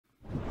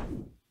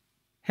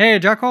Hey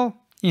Jackal!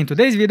 In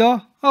today's video,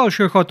 I'll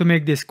show you how to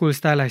make this cool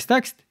stylized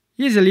text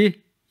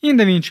easily in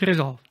DaVinci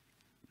Resolve.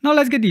 Now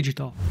let's get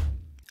digital.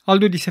 I'll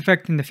do this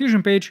effect in the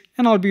Fusion page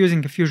and I'll be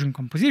using a Fusion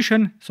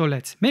composition, so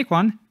let's make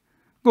one.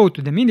 Go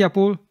to the media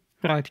pool,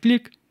 right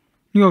click,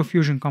 new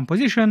Fusion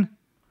composition.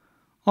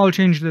 I'll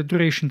change the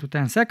duration to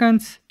 10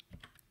 seconds,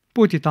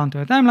 put it onto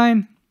a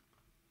timeline,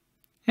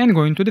 and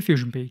go into the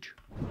Fusion page.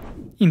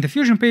 In the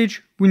Fusion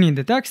page, we need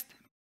the text.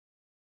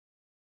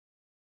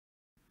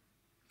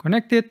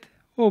 Connect it,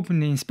 open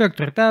the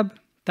Inspector tab,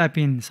 type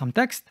in some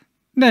text,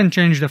 then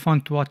change the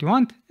font to what you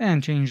want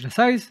and change the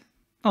size.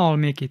 I'll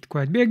make it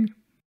quite big.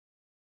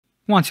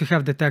 Once you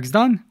have the text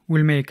done,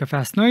 we'll make a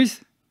fast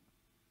noise.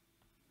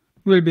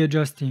 We'll be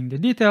adjusting the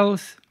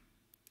details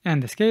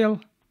and the scale.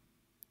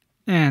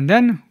 And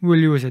then we'll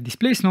use a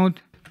displace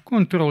node,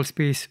 Control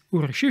space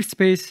or Shift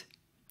space,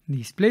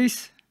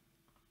 displace,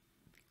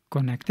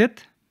 connect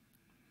it,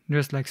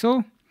 just like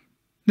so.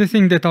 The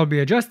thing that I'll be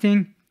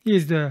adjusting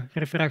is the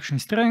refraction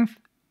strength.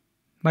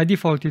 By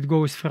default it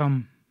goes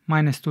from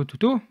 -2 to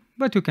 2,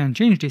 but you can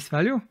change this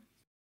value.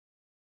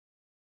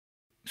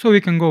 So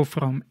we can go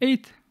from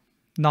 8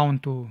 down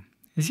to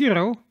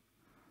 0.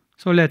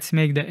 So let's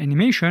make the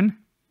animation.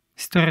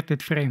 Start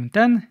at frame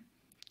 10,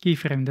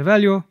 keyframe the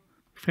value,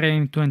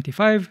 frame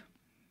 25,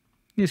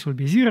 this will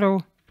be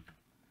 0.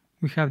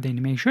 We have the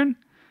animation.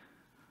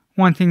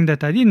 One thing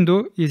that I didn't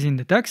do is in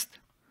the text.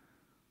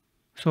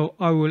 So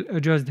I will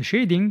adjust the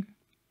shading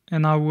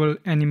and I will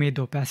animate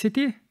the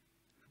opacity.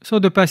 So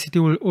the opacity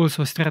will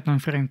also start on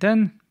frame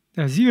 10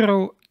 as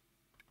 0,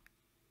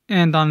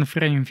 and on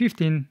frame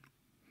 15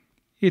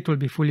 it will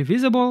be fully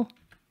visible.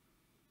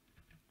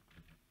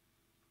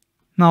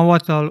 Now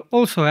what I'll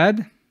also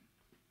add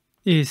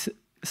is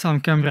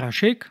some camera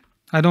shake.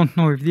 I don't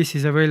know if this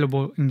is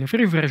available in the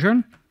free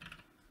version,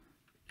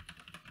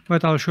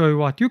 but I'll show you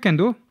what you can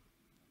do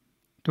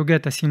to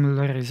get a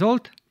similar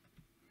result.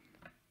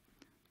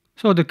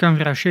 So the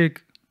camera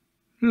shake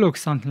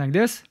looks something like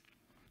this.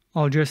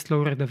 I'll just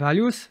lower the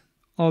values.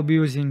 I'll be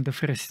using the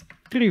first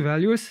 3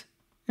 values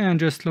and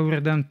just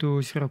lower them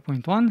to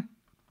 0.1.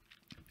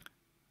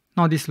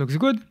 Now this looks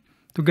good.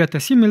 To get a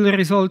similar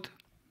result,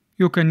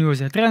 you can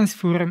use a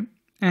transform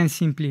and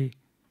simply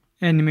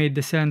animate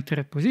the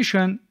center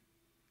position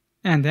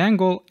and the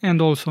angle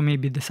and also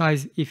maybe the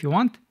size if you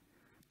want.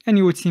 And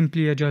you would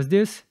simply adjust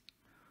this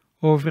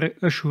over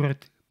a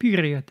short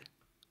period.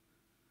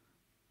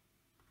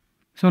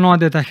 So now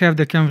that I have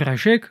the camera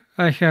shake,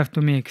 I have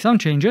to make some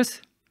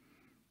changes,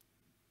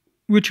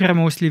 which are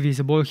mostly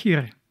visible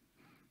here.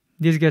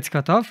 This gets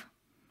cut off.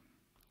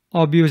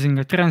 I'll be using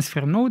a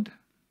transform node,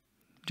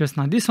 just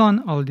not this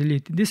one. I'll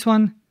delete this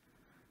one.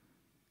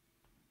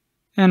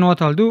 And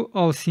what I'll do,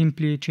 I'll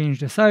simply change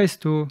the size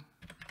to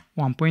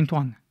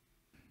 1.1.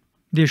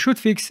 This should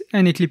fix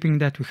any clipping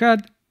that we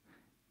had.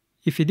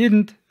 If it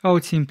didn't, I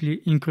would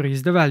simply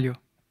increase the value.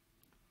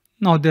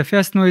 Now the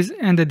fast noise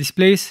and the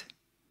displace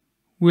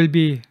will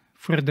be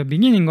for the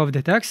beginning of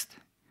the text,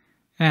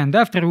 and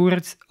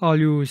afterwards I'll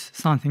use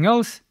something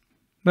else.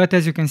 But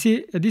as you can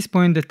see, at this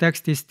point the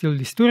text is still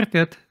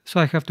distorted, so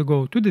I have to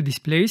go to the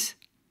displace,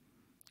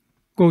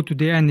 go to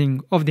the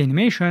ending of the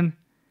animation,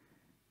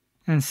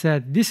 and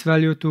set this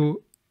value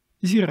to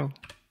 0.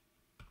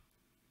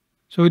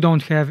 So we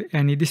don't have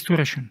any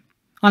distortion,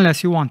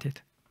 unless you want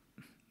it.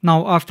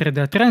 Now after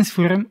the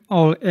transform,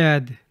 I'll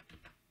add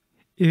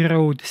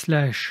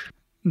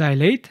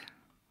erode/dilate.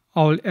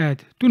 I'll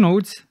add 2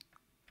 nodes.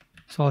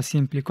 So I'll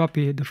simply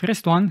copy the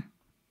first one.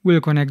 We'll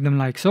connect them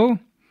like so.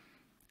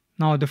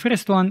 Now the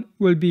first one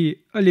will be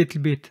a little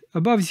bit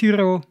above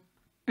 0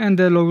 and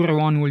the lower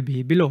one will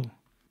be below.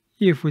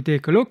 If we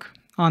take a look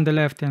on the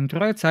left and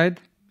right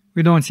side,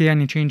 we don't see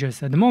any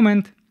changes at the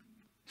moment.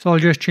 So I'll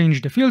just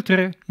change the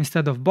filter.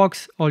 Instead of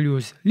box, I'll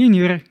use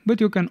linear, but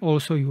you can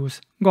also use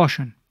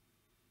Gaussian.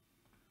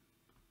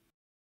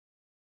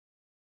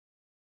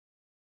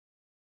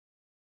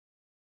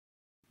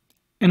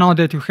 And now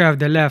that you have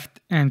the left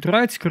and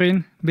right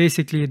screen,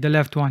 basically the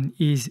left one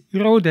is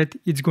eroded,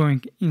 it's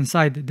going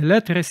inside the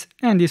letters,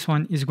 and this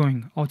one is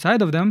going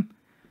outside of them.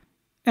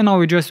 And now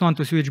we just want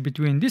to switch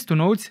between these 2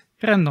 nodes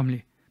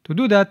randomly. To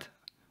do that,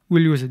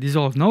 we'll use a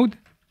dissolve node.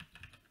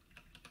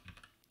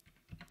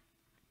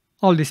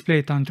 I'll display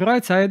it on the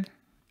right side,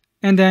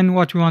 and then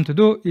what we want to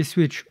do is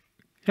switch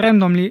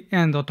randomly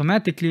and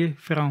automatically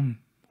from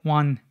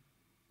 1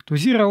 to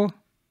 0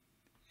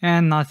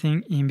 and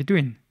nothing in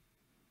between.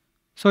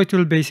 So it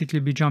will basically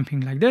be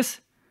jumping like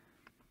this.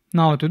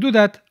 Now to do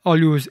that, I'll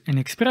use an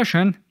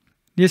expression.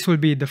 This will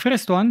be the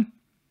first one.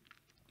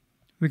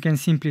 We can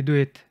simply do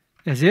it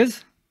as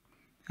is,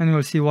 and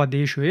we'll see what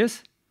the issue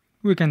is.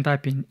 We can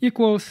type in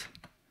equals,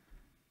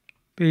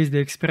 paste the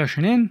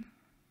expression in.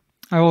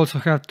 I also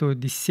have to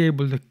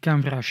disable the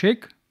camera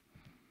shake.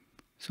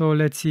 So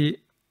let's see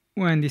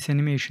when this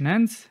animation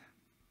ends.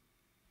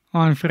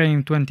 On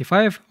frame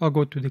 25, I'll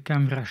go to the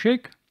camera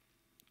shake,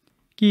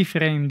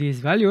 keyframe these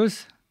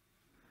values,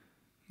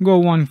 go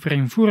 1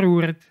 frame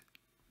forward,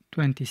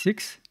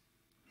 26,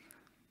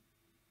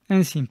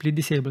 and simply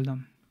disable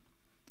them.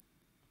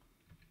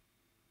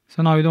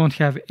 So now we don't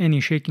have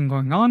any shaking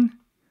going on,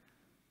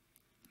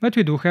 but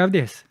we do have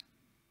this,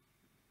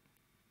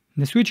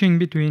 the switching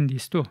between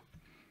these two.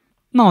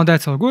 Now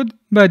that's all good,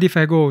 but if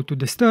I go to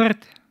the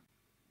start,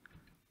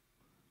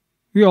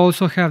 we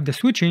also have the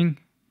switching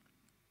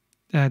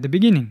at the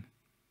beginning,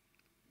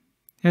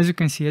 as you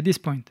can see at this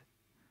point.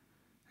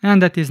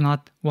 And that is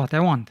not what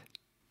I want.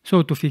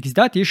 So to fix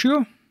that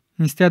issue,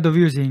 instead of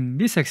using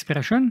this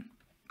expression,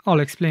 I'll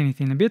explain it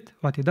in a bit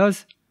what it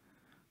does,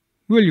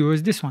 we'll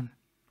use this one.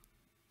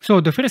 So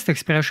the first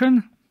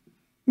expression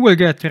will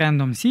get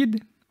random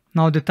seed.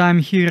 Now the time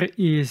here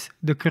is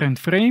the current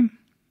frame.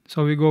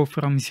 So we go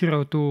from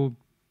 0 to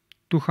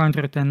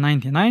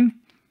 299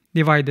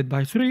 divided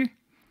by 3.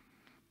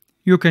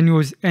 You can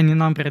use any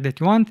number that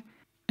you want.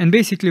 And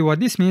basically what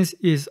this means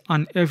is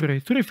on every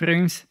 3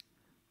 frames,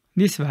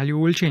 this value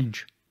will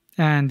change.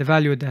 And the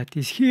value that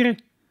is here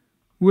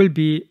will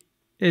be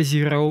a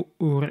 0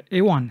 or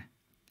a 1.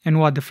 And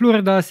what the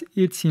floor does,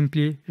 it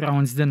simply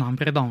rounds the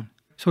number down.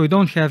 So we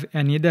don't have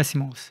any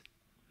decimals.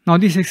 Now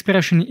this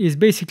expression is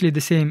basically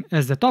the same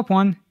as the top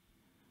one,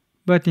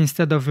 but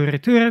instead of a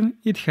return,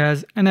 it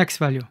has an x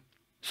value.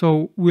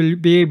 So we'll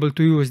be able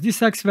to use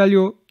this x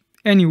value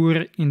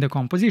anywhere in the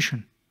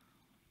composition.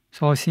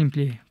 So I'll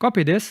simply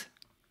copy this.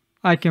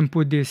 I can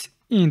put this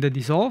in the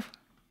dissolve.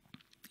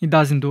 It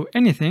doesn't do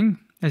anything.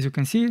 As you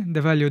can see,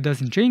 the value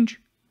doesn't change.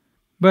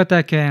 But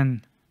I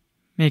can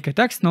make a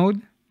text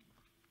node.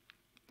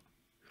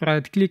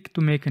 Right click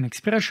to make an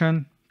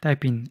expression.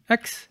 Type in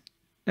x.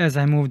 As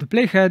I move the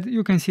playhead,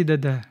 you can see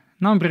that the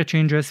number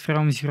changes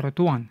from 0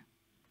 to 1.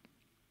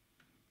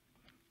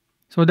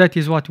 So that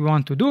is what we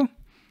want to do.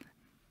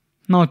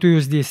 Now to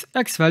use this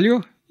x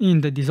value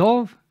in the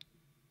dissolve,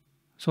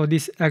 so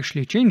this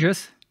actually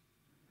changes.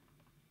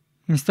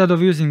 Instead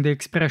of using the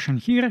expression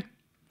here,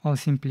 I'll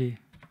simply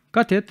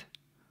cut it,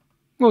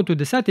 go to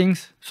the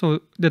settings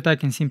so that I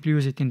can simply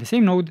use it in the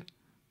same node,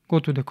 go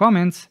to the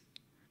comments,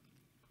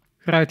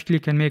 right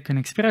click and make an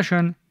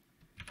expression,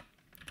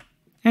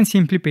 and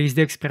simply paste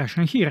the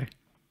expression here.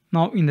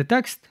 Now in the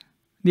text,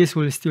 this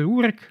will still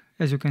work,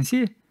 as you can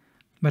see,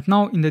 but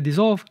now in the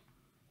dissolve,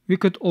 we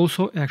could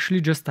also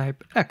actually just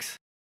type x.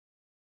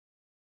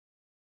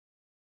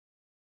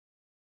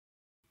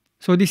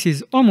 So this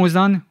is almost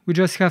done, we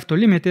just have to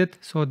limit it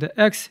so the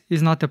x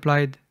is not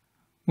applied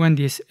when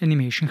this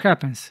animation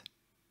happens.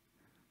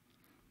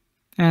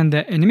 And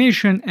the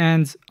animation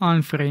ends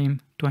on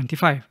frame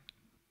 25.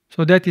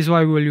 So that is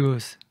why we'll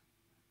use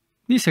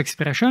this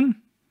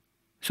expression.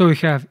 So we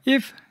have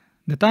if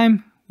the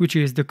time, which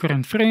is the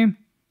current frame,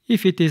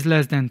 if it is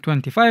less than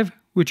 25,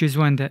 which is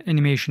when the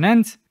animation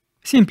ends,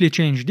 simply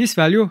change this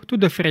value to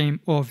the frame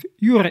of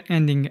your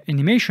ending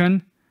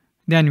animation.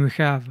 Then we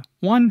have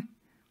 1.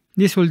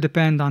 This will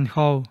depend on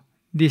how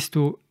these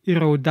two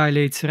arrow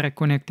dilates are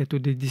connected to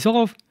the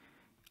dissolve,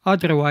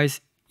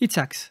 otherwise it's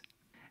x.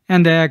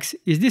 And the x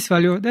is this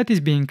value that is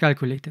being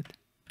calculated.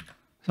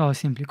 So I'll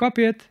simply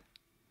copy it,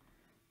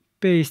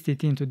 paste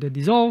it into the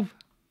dissolve,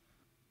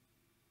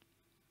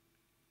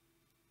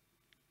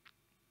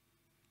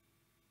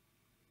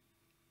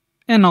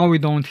 and now we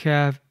don't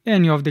have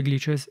any of the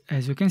glitches,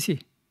 as you can see.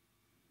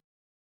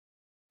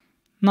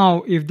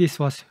 Now if this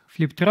was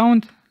flipped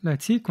around,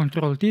 let's see,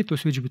 Ctrl T to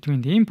switch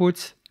between the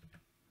inputs.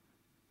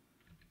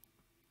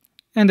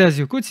 And as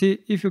you could see,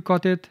 if you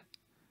cut it,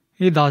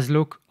 it does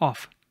look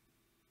off.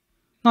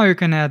 Now you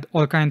can add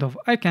all kind of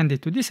eye candy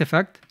to this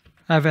effect.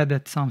 I've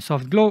added some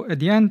soft glow at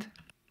the end.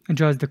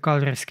 Adjust the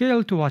color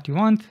scale to what you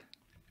want.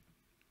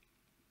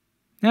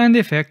 And the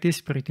effect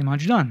is pretty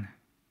much done.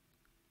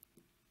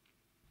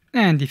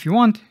 And if you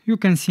want, you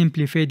can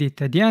simply fade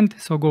it at the end.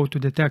 So go to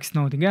the text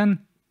node again,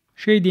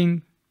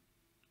 shading,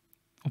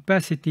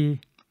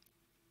 opacity,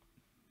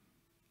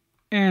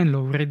 and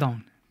lower it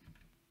down.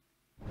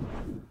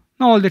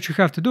 Now all that you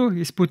have to do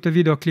is put a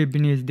video clip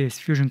beneath this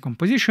fusion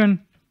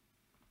composition.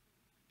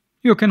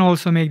 You can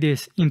also make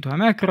this into a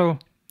macro.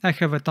 I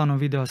have a ton of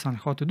videos on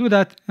how to do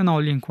that, and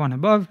I'll link one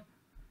above,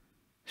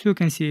 so you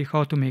can see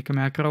how to make a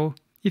macro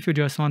if you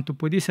just want to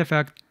put this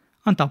effect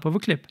on top of a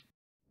clip.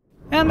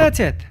 And that's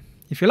it.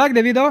 If you like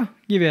the video,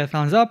 give it a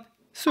thumbs up,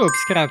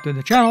 subscribe to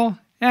the channel,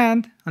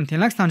 and until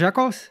next time,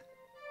 jackals,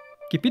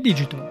 keep it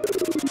digital.